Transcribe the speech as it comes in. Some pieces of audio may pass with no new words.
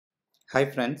Hi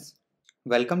friends,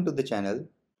 welcome to the channel.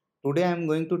 Today I am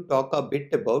going to talk a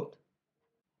bit about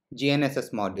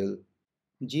GNSS module.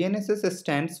 GNSS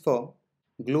stands for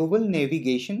Global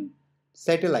Navigation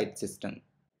Satellite System,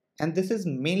 and this is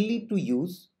mainly to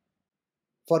use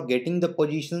for getting the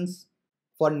positions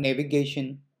for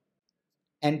navigation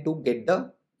and to get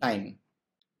the time.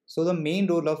 So the main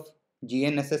role of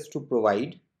GNSS to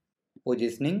provide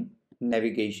positioning,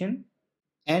 navigation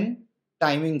and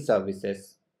timing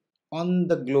services on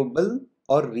the global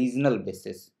or regional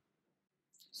basis.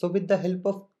 So with the help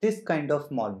of this kind of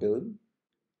module,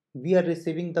 we are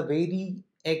receiving the very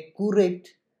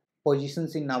accurate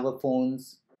positions in our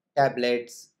phones,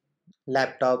 tablets,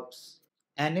 laptops,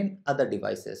 and in other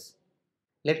devices.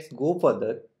 Let's go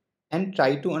further and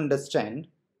try to understand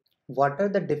what are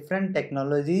the different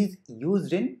technologies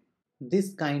used in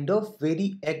this kind of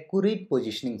very accurate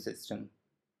positioning system.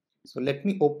 So let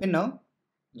me open a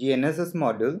GNSS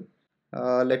module.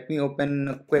 Let me open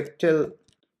a Quectel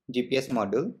GPS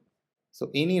module. So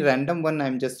any random one,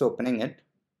 I'm just opening it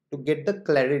to get the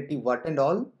clarity what and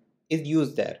all is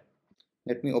used there.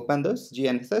 Let me open this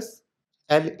GNSS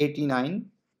L89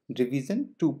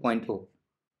 revision 2.0.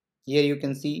 Here you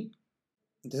can see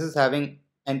this is having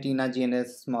antenna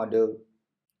GNSS module,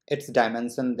 its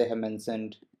dimension they have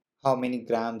mentioned, how many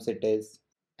grams it is,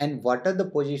 and what are the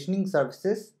positioning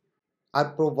services are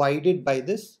provided by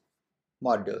this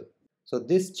module. So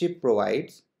this chip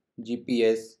provides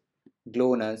GPS,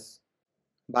 GLONASS,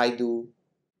 Beidou,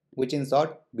 which in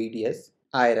short BDS,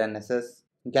 IRNSS,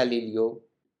 Galileo,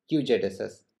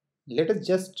 QZSS. Let us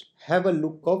just have a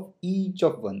look of each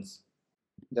of ones.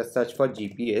 Just search for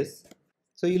GPS.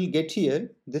 So you'll get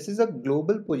here, this is a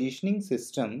global positioning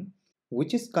system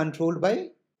which is controlled by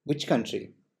which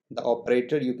country? The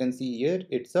operator you can see here,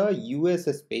 it's a US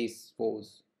Space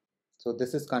Force. So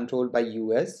this is controlled by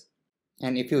US.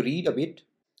 And if you read a bit,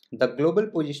 the global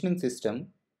positioning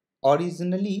system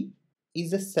originally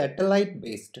is a satellite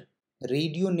based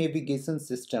radio navigation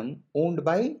system owned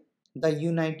by the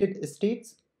United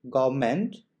States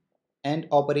government and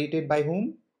operated by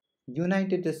whom?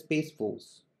 United Space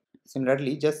Force.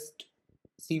 Similarly, just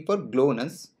see for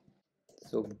GLONASS.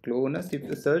 So GLONASS, if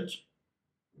you search,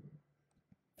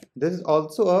 this is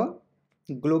also a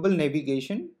global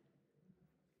navigation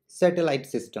satellite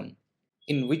system.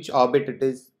 In which orbit it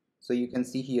is? So you can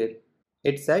see here,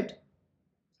 it's at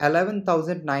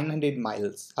 11,900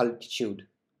 miles altitude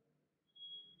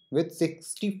with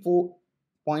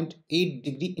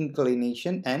 64.8-degree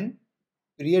inclination and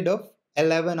period of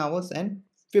 11 hours and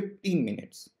 15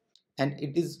 minutes, and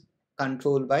it is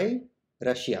controlled by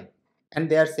Russia, and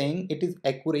they are saying it is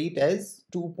accurate as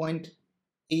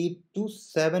 2.8 to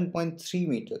 7.3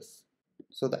 meters.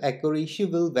 So the accuracy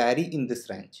will vary in this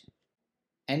range.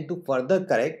 And to further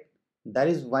correct, there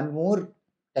is one more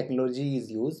technology is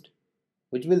used,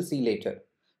 which we'll see later.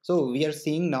 So we are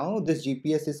seeing now this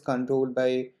GPS is controlled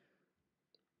by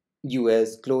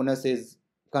US, GLONASS is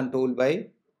controlled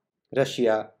by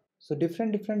Russia. So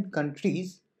different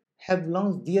countries have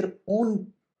launched their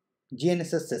own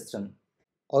GNSS system,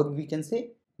 or we can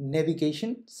say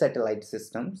navigation satellite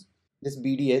systems. This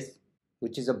BDS,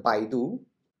 which is a Beidou,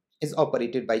 is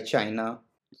operated by China.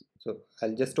 So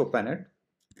I'll just open it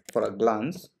for a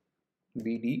glance.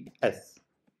 BDS.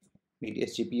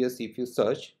 BDS GPS, if you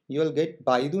search, you will get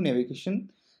Beidou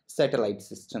navigation satellite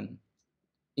system.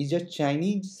 Is a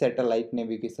Chinese satellite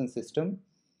navigation system,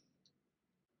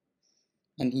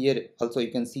 and here also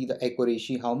you can see the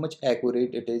accuracy, how much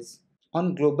accurate it is.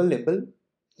 On global level,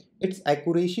 its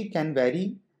accuracy can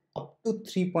vary up to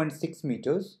 3.6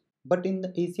 meters, but in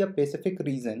the Asia Pacific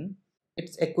region,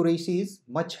 its accuracy is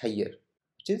much higher,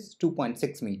 which is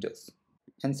 2.6 meters.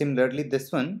 And similarly,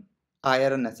 this one,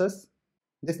 IRNSS,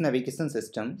 this navigation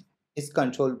system is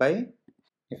controlled by,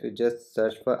 if you just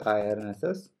search for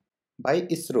IRNSS, by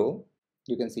ISRO.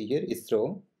 You can see here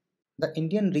ISRO. The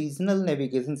Indian Regional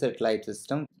Navigation Satellite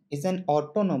System is an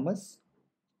autonomous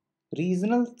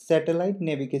regional satellite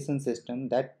navigation system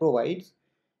that provides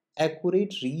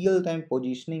accurate real-time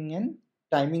positioning and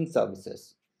timing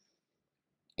services.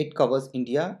 It covers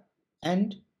India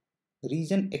and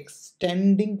region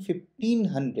extending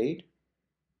 1500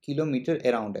 kilometer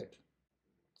around it.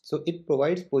 So it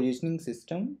provides positioning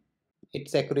system.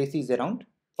 Its accuracy is around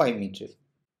 5 meters.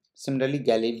 Similarly,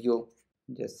 Galileo.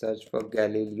 Just search for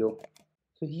Galileo.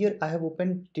 So here I have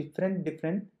opened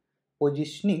different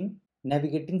positioning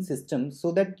navigating systems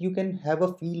so that you can have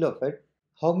a feel of it.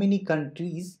 How many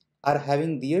countries are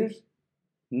having their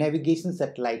navigation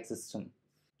satellite system?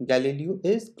 Galileo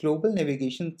is global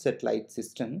navigation satellite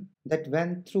system that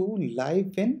went through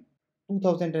live in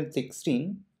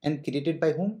 2016 and created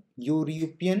by whom?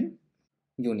 European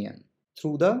Union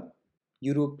through the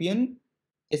European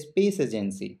Space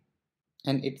Agency,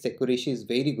 and its accuracy is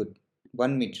very good,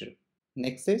 1 meter.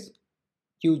 Next is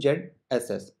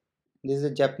QZSS. This is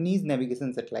a Japanese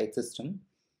navigation satellite system.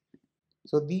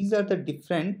 So these are the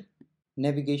different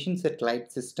navigation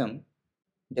satellite system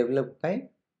developed by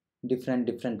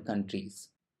different countries.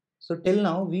 So till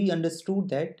now we understood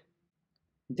that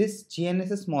this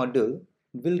GNSS model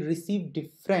will receive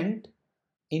different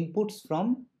inputs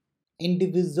from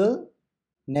individual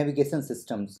navigation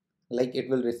systems, like it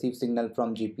will receive signal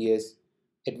from GPS,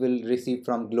 it will receive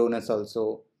from GLONASS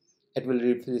also, it will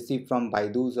receive from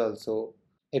Beidou's also,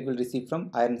 it will receive from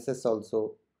INSS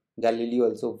also, Galileo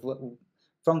also,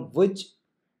 from which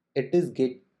it is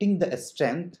getting the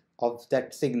strength of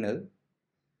that signal.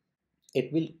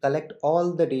 It will collect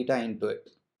all the data into it,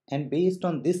 and based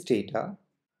on this data,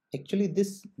 actually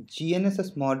this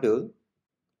GNSS model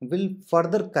will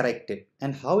further correct it.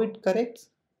 And how it corrects,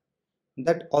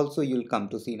 that also you'll come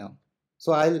to see now.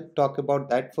 So I'll talk about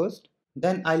that first,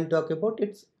 then I'll talk about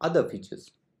its other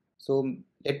features. So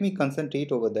let me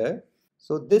concentrate over there.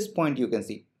 So this point you can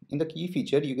see in the key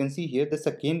feature, you can see here the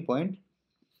second point,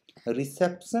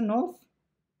 reception of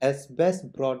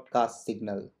SBS broadcast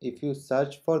signal. If you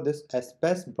search for this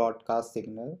SBS broadcast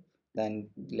signal, then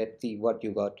let's see what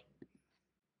you got.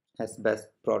 SBS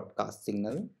broadcast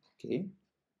signal. Okay,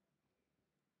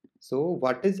 so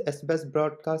what is SBS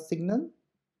broadcast signal?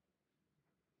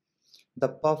 The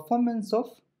performance of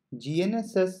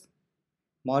GNSS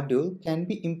module can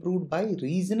be improved by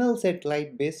regional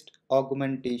satellite based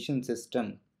augmentation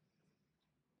system.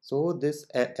 So this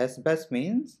SBS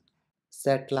means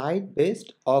satellite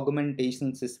based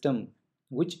augmentation system,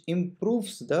 which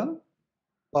improves the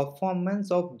performance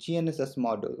of GNSS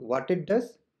model. What it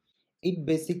does, it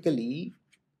basically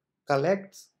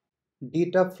collects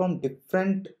data from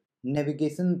different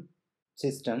navigation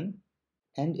system,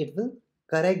 and it will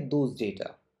correct those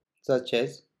data, such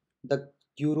as the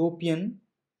European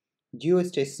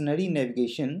geostationary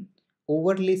navigation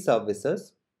overlay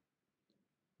services,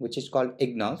 which is called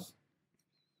EGNOS.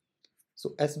 So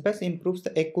SBS improves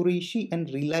the accuracy and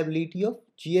reliability of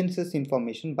GNSS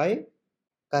information by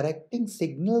correcting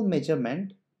signal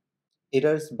measurement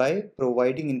errors by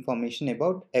providing information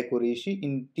about accuracy,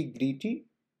 integrity,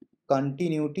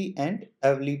 continuity, and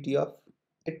availability of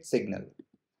its signal.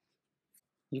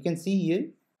 You can see here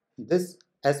this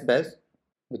SBS,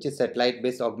 which is satellite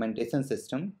based augmentation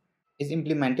system, is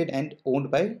implemented and owned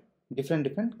by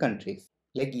different countries,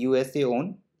 like USA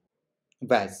own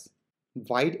WAS,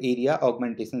 wide area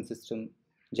augmentation system.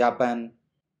 Japan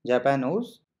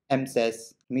owns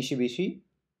MSES, Mitsubishi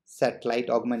satellite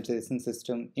augmentation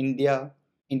system. India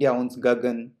owns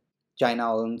Gagan,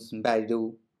 China owns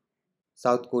Beidou,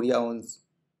 South Korea owns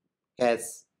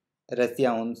CAS, Russia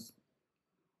owns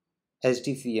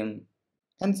HDCM,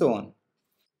 and so on.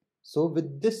 So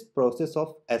with this process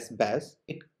of SBAS,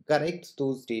 it corrects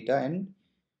those data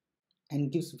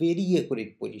and gives very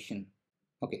accurate position.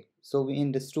 Okay, so we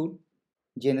understood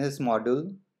GNSS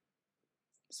model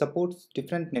supports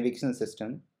different navigation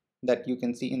system that you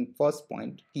can see in first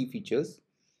point, key features,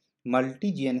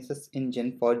 multi GNSS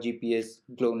engine for GPS,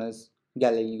 GLONASS,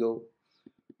 Galileo,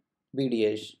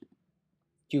 VDS,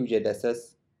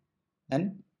 QZSS,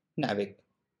 and NAVIC.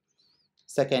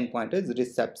 Second point is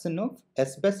reception of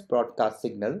SBS broadcast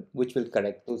signal, which will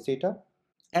correct those data.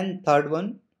 And third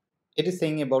one, it is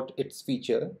saying about its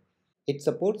feature. It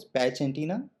supports patch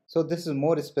antenna. So this is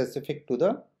more specific to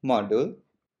the module.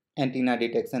 Antenna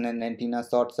detection and antenna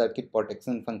short circuit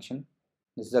protection function.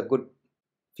 This is a good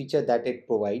feature that it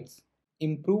provides.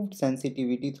 Improved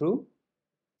sensitivity through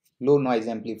low noise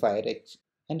amplifier,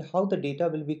 and how the data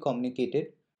will be communicated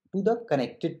to the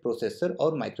connected processor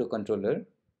or microcontroller.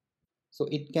 So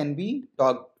it can be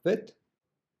talked with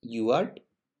UART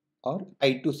or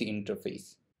I2C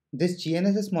interface. This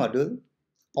GNSS model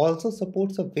also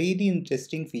supports a very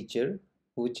interesting feature,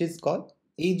 which is called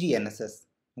AGNSS.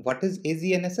 What is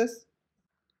AGNSS?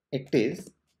 It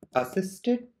is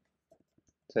assisted,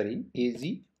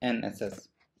 AGNSS.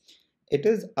 It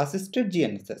is assisted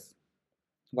GNSS.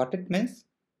 What it means?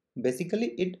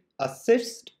 Basically, it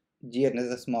assists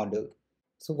GNSS model.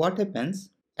 So what happens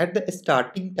at the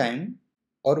starting time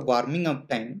or warming up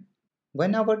time,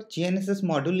 when our GNSS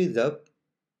module is up,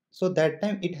 so that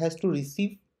time it has to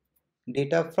receive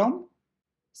data from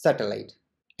satellite.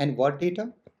 And what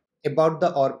data? About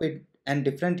the orbit and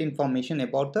different information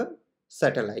about the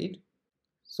satellite.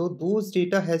 So those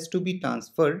data has to be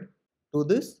transferred to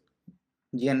this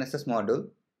GNSS model,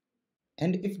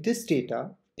 and if this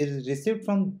data is received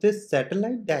from this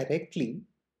satellite directly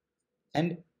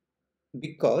and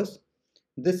because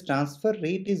this transfer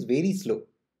rate is very slow.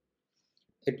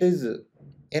 It is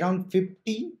around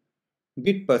 50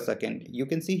 bit per second. You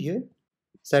can see here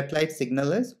satellite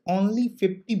signal is only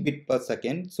 50 bit per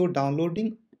second. So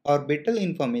downloading orbital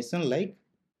information like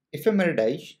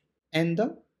ephemeridage and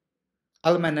the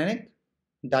almanac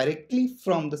directly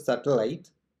from the satellite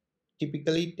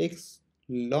typically takes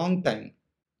long time.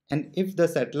 And if the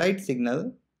satellite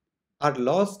signal are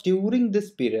lost during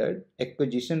this period,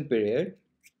 acquisition period,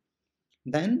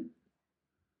 then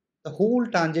the whole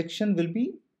transaction will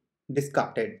be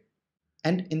discarded.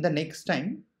 And in the next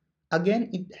time, again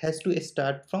it has to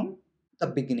start from the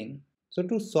beginning. So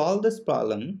to solve this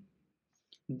problem,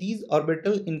 these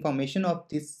orbital information of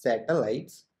these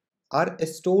satellites are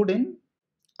stored in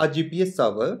a GPS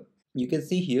server. You can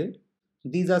see here,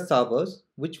 these are servers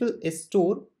which will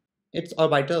store its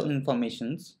orbital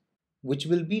informations, which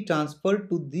will be transferred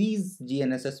to these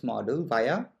GNSS model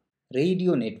via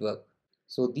radio network.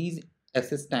 So these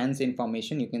assistance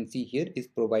information you can see here is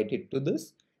provided to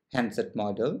this handset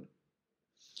model.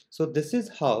 So this is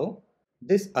how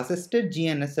this assisted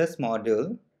GNSS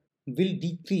model will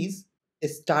decrease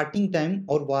starting time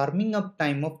or warming up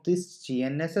time of this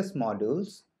GNSS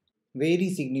models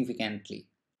very significantly.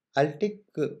 I'll take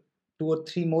 2 or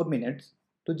 3 more minutes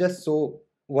to just show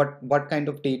what kind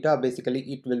of data basically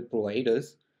it will provide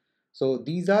us. So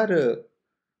these are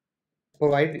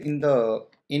provided in the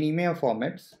NEMA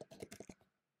formats.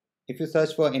 If you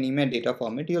search for NEMA data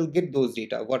format, you'll get those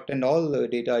data, what and all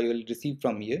data you will receive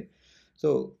from here.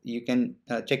 So you can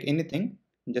check anything,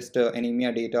 just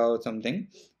NEMA data or something,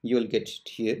 you will get it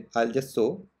here. I'll just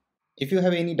show. If you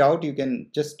have any doubt, you can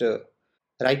just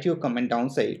write your comment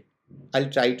downside. I'll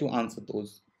try to answer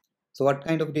those. So what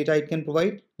kind of data it can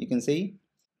provide? You can say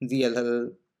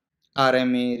GLL,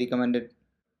 RMA, recommended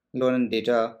Lorentz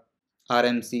data,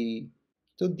 RMC.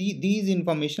 So these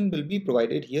information will be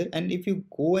provided here, and if you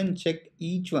go and check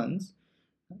each ones,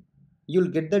 you'll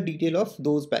get the detail of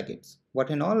those packets. What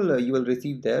and all you will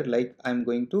receive there. Like I'm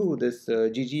going to this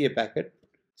GGA packet.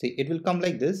 See, it will come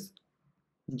like this,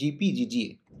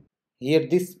 GPGGA. Here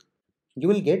this you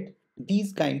will get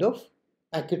these kind of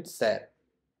packets there.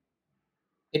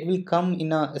 It will come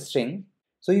in a string,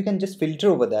 so you can just filter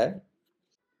over there.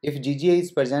 If GGA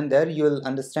is present there, you will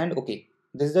understand, okay,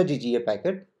 this is the GGA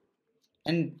packet,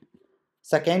 and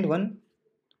second one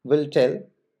will tell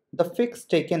the fix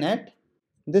taken at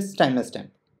this timestamp,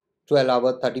 12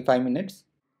 hours 35 minutes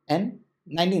and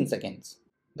 19 seconds.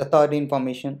 The third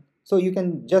information, so you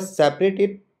can just separate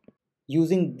it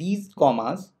using these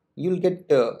commas. You'll get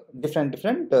different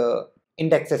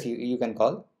indexes you can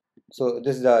call. So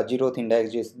this is the zeroth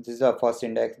index, this is the first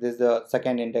index, this is the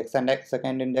second index, and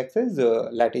second index is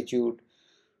latitude,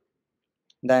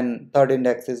 then third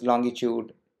index is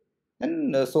longitude,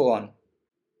 and so on.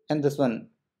 And this one,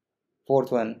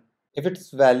 fourth one, if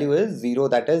its value is 0,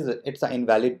 that is it's an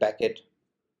invalid packet.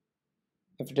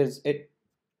 If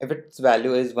its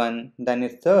value is 1, then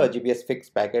it's a GPS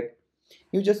fixed packet.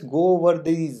 You just go over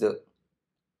these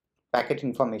packet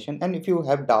information, and if you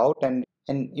have doubt and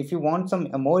if you want some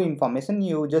more information,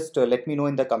 you just let me know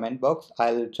in the comment box.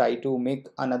 I'll try to make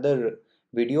another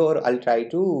video, or I'll try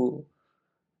to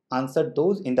answer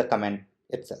those in the comment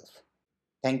itself.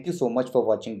 Thank you so much for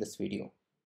watching this video.